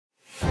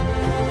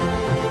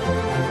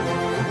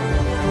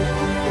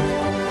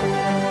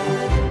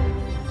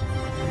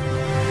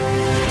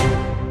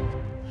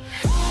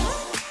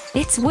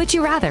It's Would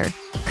You Rather,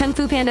 Kung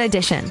Fu Panda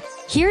Edition.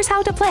 Here's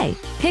how to play.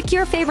 Pick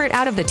your favorite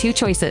out of the two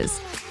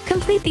choices.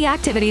 Complete the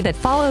activity that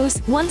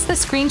follows once the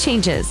screen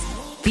changes.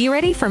 Be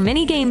ready for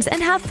mini games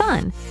and have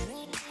fun.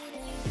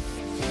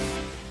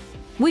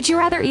 Would you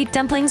rather eat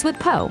dumplings with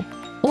Po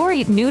or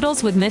eat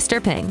noodles with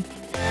Mr. Ping?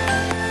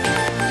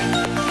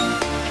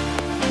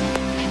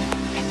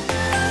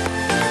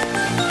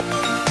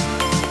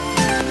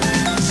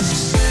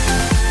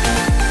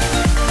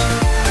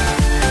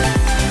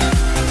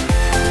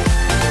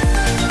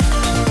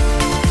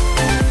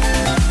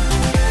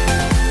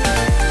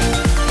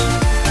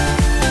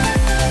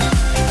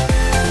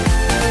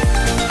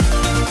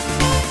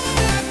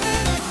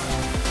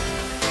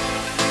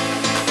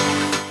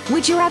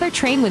 Would you rather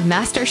train with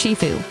Master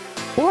Shifu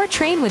or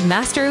train with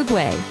Master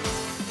Oogway?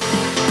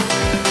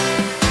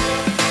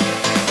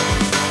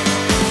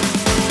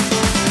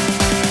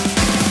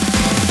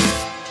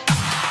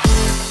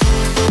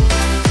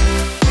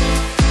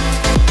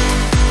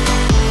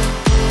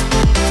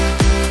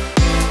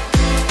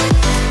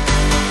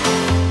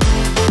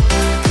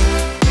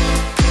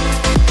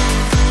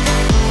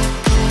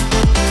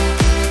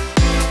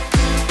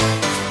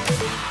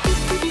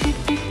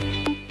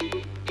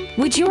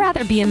 Would you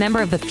rather be a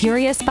member of the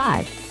Furious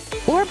Five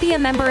or be a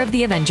member of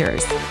the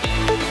Avengers?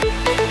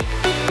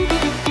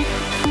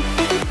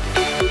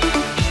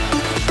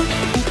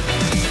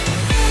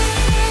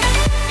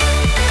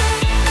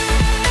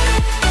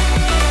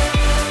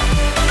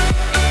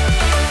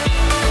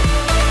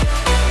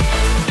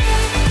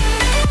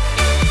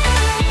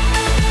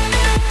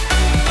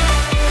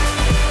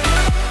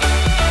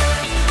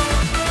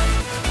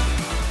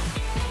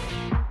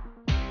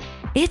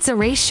 It's a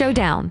race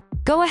showdown.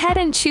 Go ahead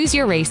and choose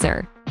your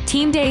racer,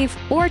 Team Dave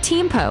or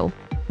Team Po.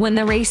 When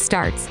the race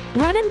starts,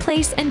 run in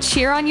place and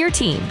cheer on your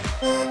team.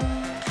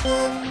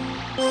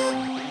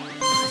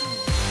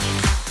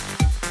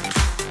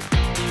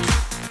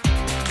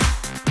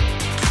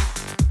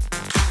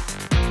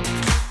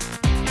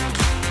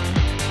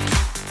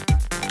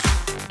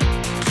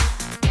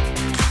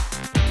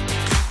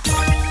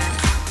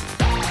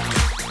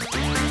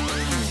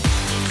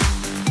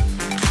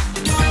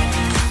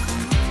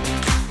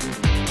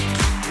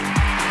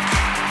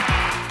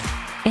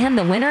 And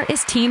the winner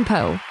is Team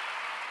Po.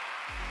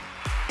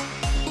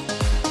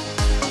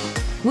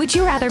 Would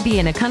you rather be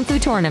in a Kung Fu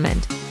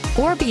tournament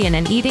or be in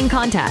an eating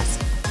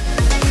contest?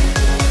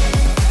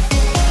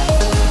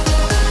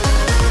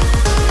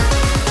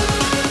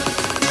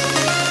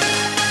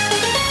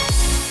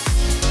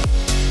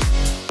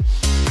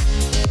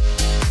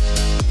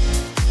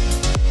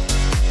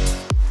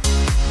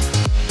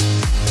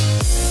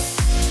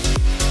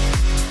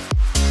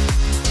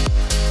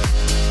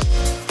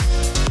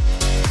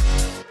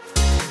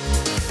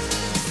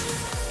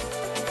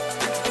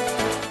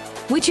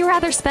 Would you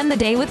rather spend the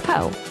day with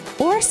Po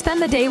or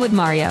spend the day with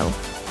Mario?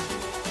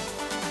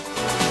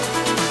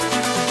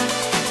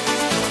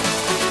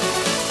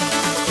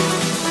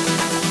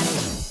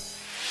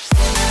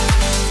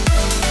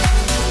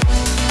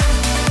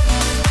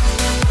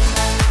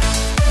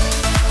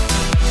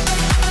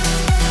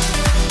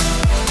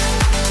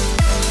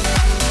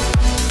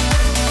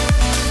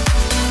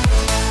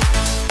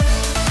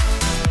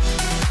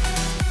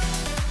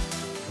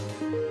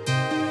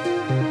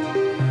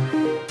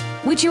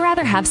 Would you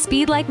rather have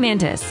speed like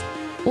Mantis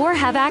or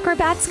have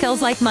acrobat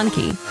skills like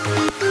Monkey?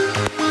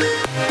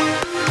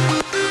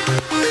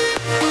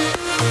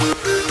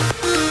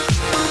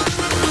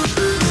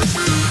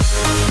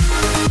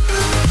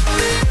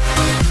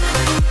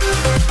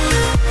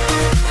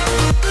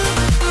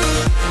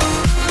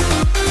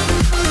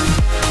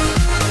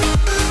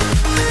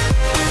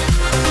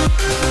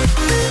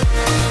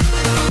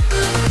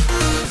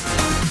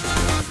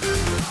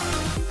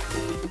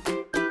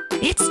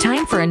 It's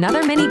time for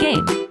another mini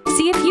game.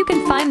 See if you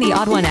can find the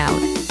odd one out.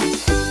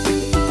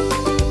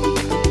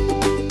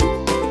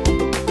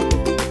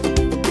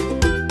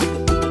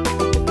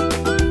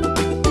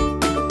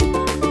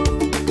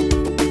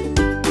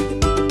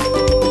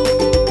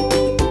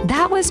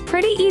 That was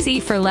pretty easy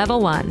for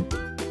level 1.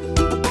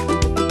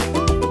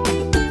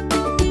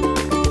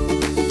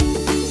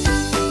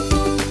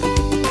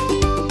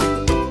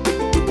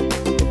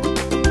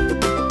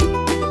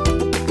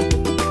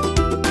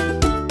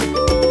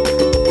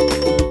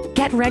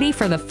 Get ready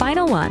for the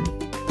final one.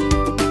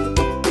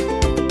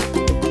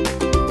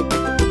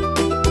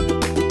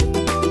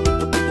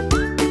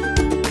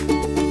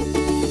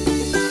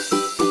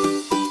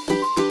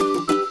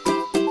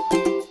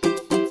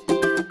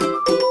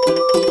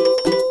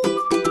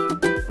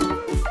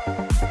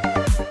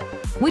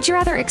 Would you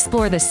rather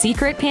explore the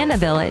secret Panda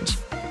Village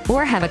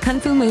or have a Kung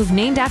Fu move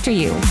named after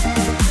you?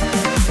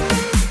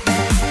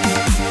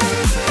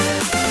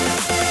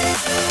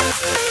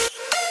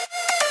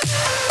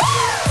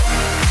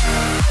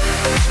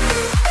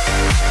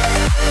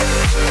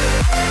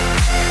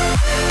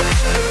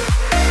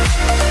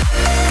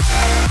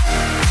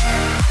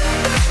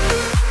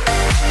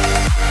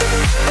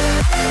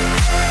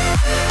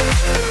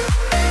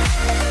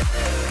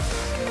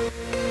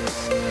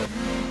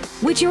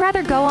 Would you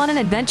rather go on an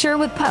adventure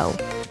with Po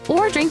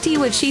or drink tea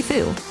with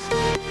Shifu.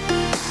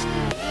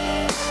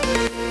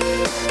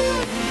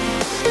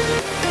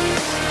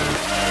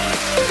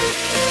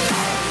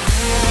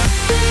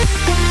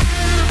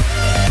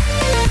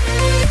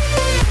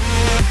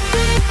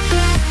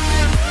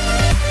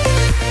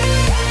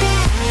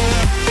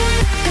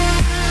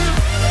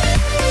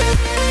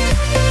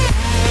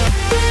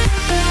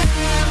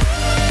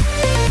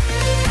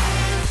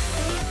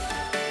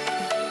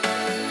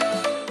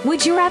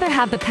 Would you rather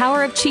have the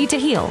power of Chi to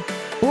heal,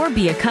 or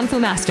be a Kung Fu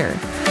master?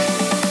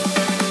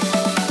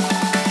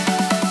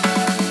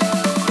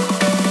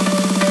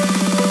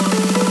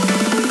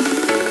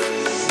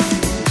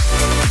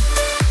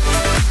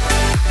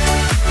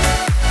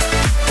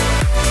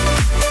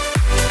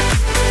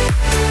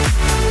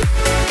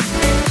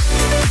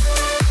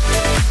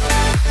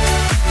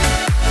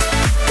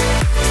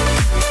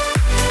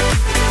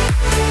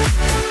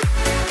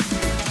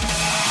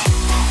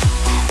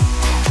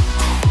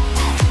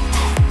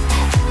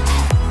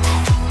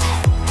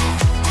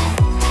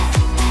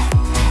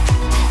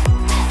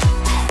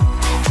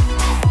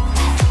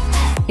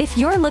 If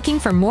you're looking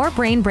for more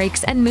brain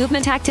breaks and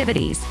movement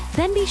activities,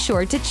 then be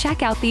sure to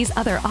check out these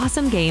other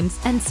awesome games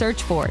and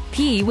search for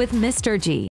P with Mr. G.